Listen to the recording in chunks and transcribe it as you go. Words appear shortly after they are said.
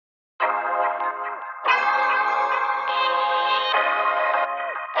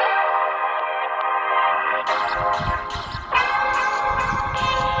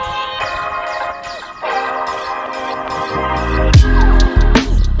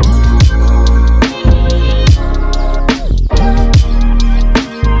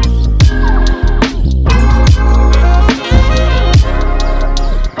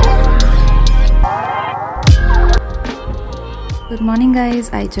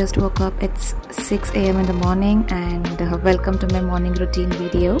guys, I just woke up. It's 6 a.m. in the morning and welcome to my morning routine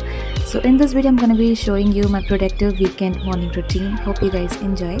video. So in this video I'm going to be showing you my productive weekend morning routine. Hope you guys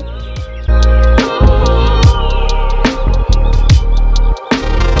enjoy.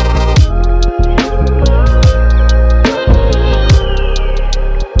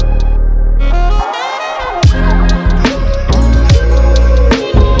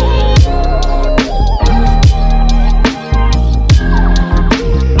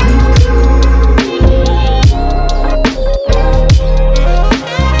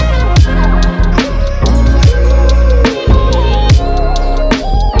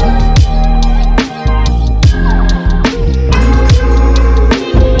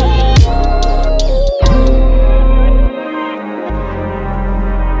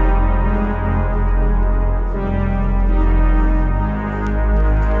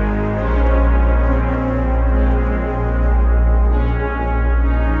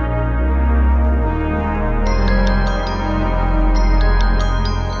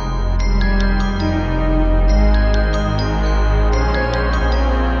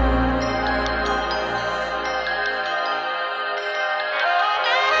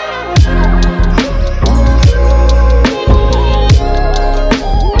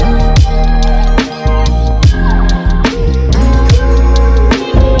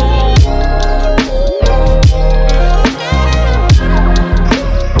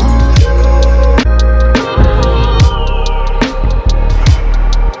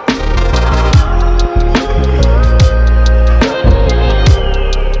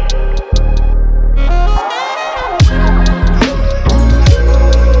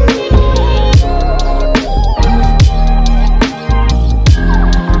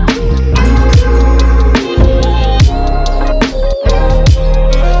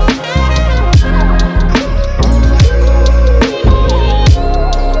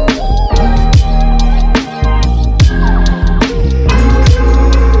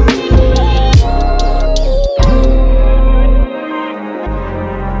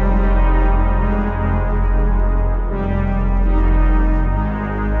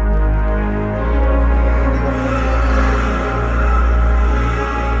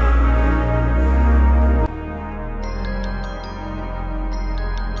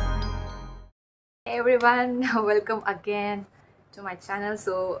 Hey everyone, welcome again to my channel.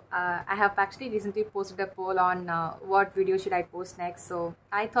 So I have actually recently posted a poll on what video should I post next. So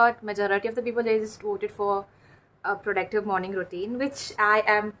I thought majority of the people, they just voted for a productive morning routine, which I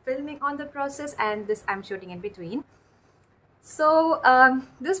am filming on the process and this I'm shooting in between. So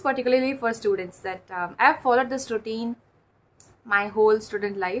this is particularly for students that I have followed this routine my whole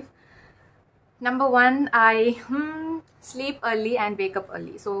student life. Number one, I sleep early and wake up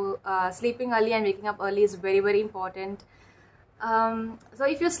early. So sleeping early and waking up early is very, very important. So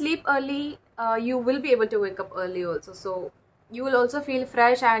if you sleep early, you will be able to wake up early also. So you will also feel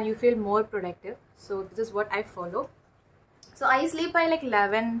fresh and you feel more productive. So this is what I follow. So I sleep by like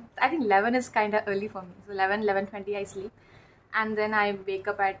 11. I think 11 is kind of early for me. So 11:20 I sleep. And then I wake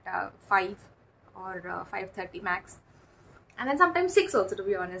up at 5 or 5:30 max. And then sometimes 6 also, to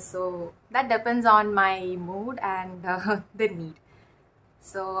be honest. So that depends on my mood and the need.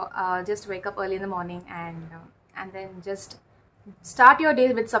 So just wake up early in the morning and then just start your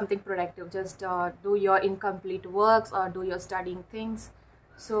day with something productive. Just do your incomplete works or do your studying things.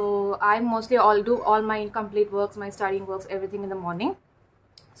 So I mostly do all my incomplete works, my studying works, everything in the morning.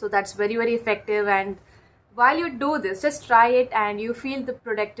 So that's very, very effective. And while you do this, just try it and you feel the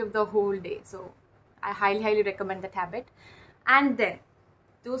productive the whole day. So I highly, highly recommend that habit. And then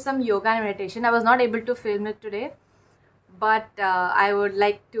do some yoga and meditation. I was not able to film it today, but I would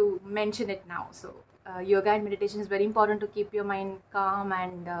like to mention it now. So yoga and meditation is very important to keep your mind calm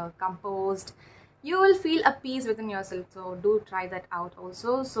and composed. You will feel a peace within yourself. So do try that out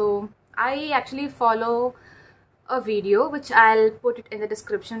also. So I actually follow a video which I'll put it in the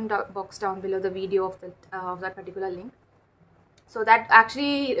description box down below, the video of that particular link. So that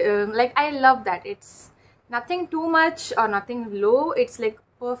actually like I love that. It's nothing too much or nothing low. It's like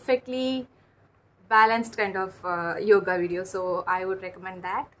perfectly balanced kind of yoga video. So I would recommend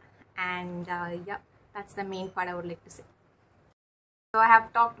that. And yeah, that's the main part I would like to say. So I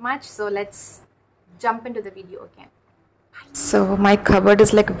have talked much. So let's jump into the video again. So my cupboard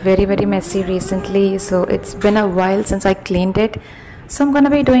is like very, very messy recently. So it's been a while since I cleaned it. So I'm gonna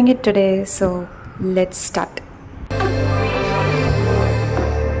be doing it today. So let's start.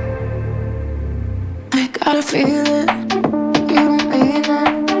 Gotta feel it, you don't mean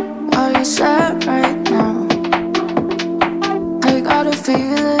it. Are you sad right now? I gotta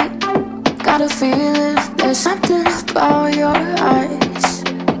feel it, there's something about your eyes.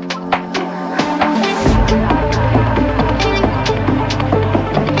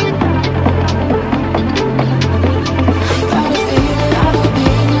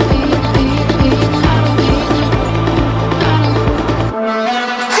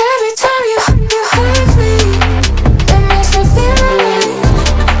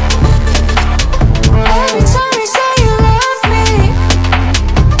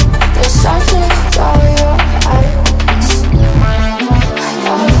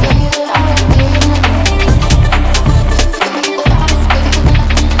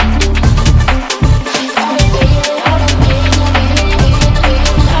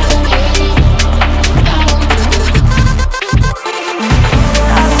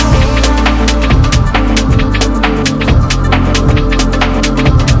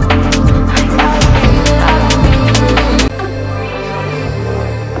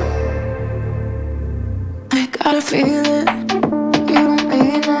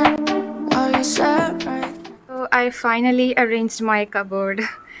 I finally arranged my cupboard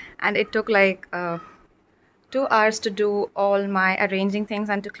and it took like 2 hours to do all my arranging things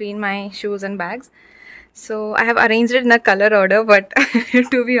and to clean my shoes and bags. So I have arranged it in a color order, but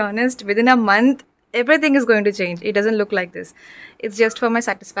to be honest, within a month everything is going to change. It doesn't look like this. It's just for my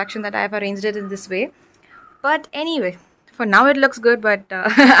satisfaction that I have arranged it in this way. But anyway, for now it looks good, but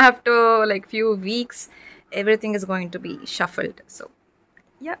after like few weeks everything is going to be shuffled. So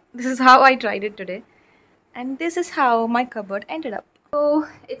yeah, this is how I tried it today, and this is how my cupboard ended up. So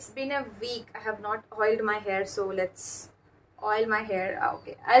it's been a week. I have not oiled my hair, so let's oil my hair.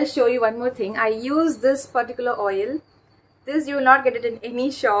 Okay, I'll show you one more thing. I use this particular oil. This you will not get it in any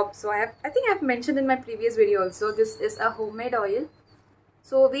shop. So I think I've mentioned in my previous video also. This is a homemade oil.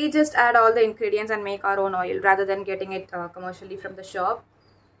 So we just add all the ingredients and make our own oil rather than getting it commercially from the shop.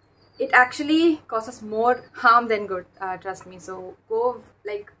 It actually causes more harm than good, trust me. So go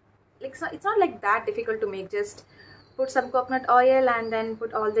it's not like that difficult to make. Just put some coconut oil and then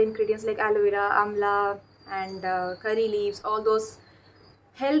put all the ingredients like aloe vera, amla and curry leaves, all those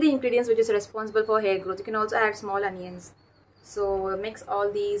healthy ingredients which is responsible for hair growth. You can also add small onions. So mix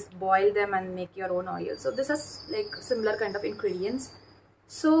all these, boil them and make your own oil. So this is like similar kind of ingredients.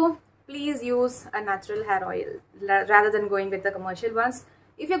 So please use a natural hair oil rather than going with the commercial ones.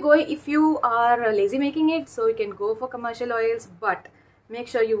 If you are lazy making it, so you can go for commercial oils, but make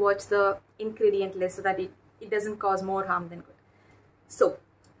sure you watch the ingredient list so that it doesn't cause more harm than good. So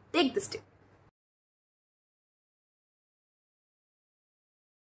take this tip.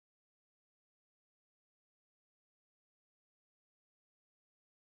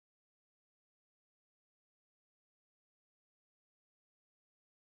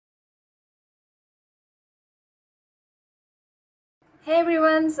 Hey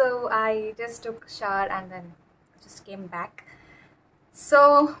everyone, so I just took a shower and then just came back.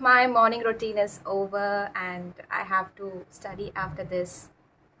 So my morning routine is over and I have to study after this.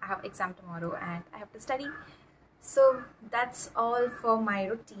 I have exam tomorrow and I have to study. So that's all for my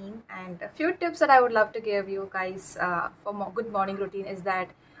routine, and a few tips that I would love to give you guys for good morning routine is that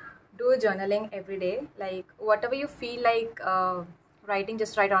do journaling every day. Like whatever you feel like writing,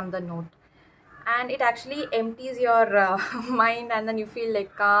 just write on the note. And it actually empties your mind and then you feel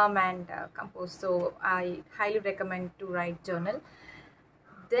like calm and composed. So I highly recommend to write journal.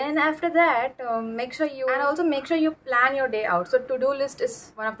 Then after that, make sure you plan your day out. So to-do list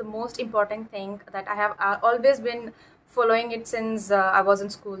is one of the most important thing that I have always been following it since I was in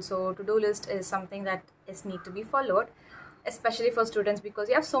school. So to-do list is something that is need to be followed, especially for students, because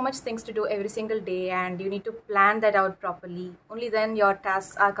you have so much things to do every single day and you need to plan that out properly. Only then your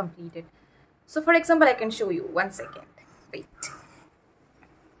tasks are completed. So for example, I can show you. 1 second. Wait.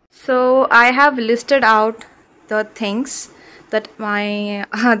 So I have listed out the things that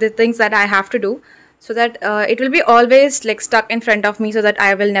I have to do, so that it will be always like stuck in front of me, so that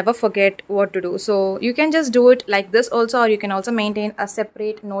I will never forget what to do. So you can just do it like this also, or you can also maintain a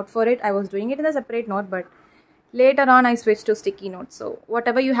separate note for it. I was doing it in a separate note, but later on I switched to sticky notes. So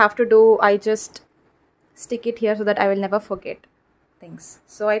whatever you have to do, I just stick it here so that I will never forget things.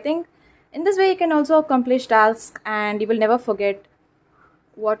 So I think in this way you can also accomplish tasks and you will never forget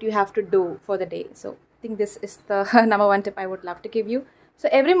what you have to do for the day. So I think this is the number one tip I would love to give you. So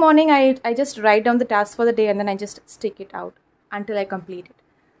every morning I just write down the tasks for the day and then I just stick it out until I complete it.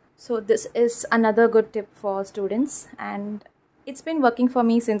 So this is another good tip for students, and it's been working for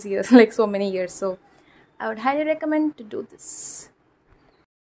me since years, like so many years. So I would highly recommend to do this.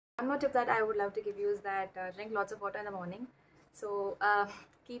 One more tip that I would love to give you is that drink lots of water in the morning. So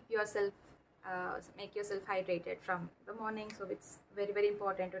keep yourself make yourself hydrated from the morning. So it's very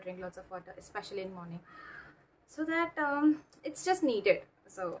important to drink lots of water, especially in morning, so that it's just needed.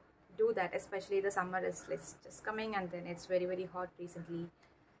 So do that, especially the summer is just coming and then it's very hot recently.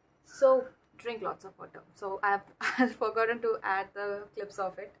 So drink lots of water. So I've forgotten to add the clips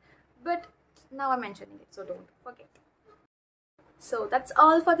of it, but now I'm mentioning it, so don't forget. So that's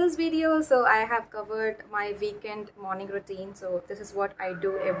all for this video. So I have covered my weekend morning routine. So this is what I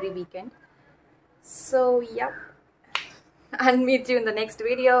do every weekend. So yeah, I'll meet you in the next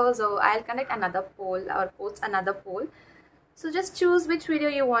video. So I'll conduct another poll or post another poll. So just choose which video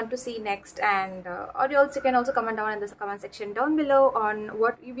you want to see next, and or you can also comment down in the comment section down below on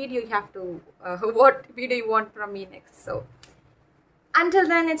what video you have to what video you want from me next. So until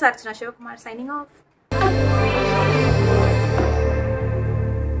then, it's Archana Shivakumar signing off.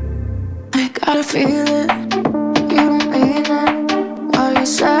 I gotta feel it.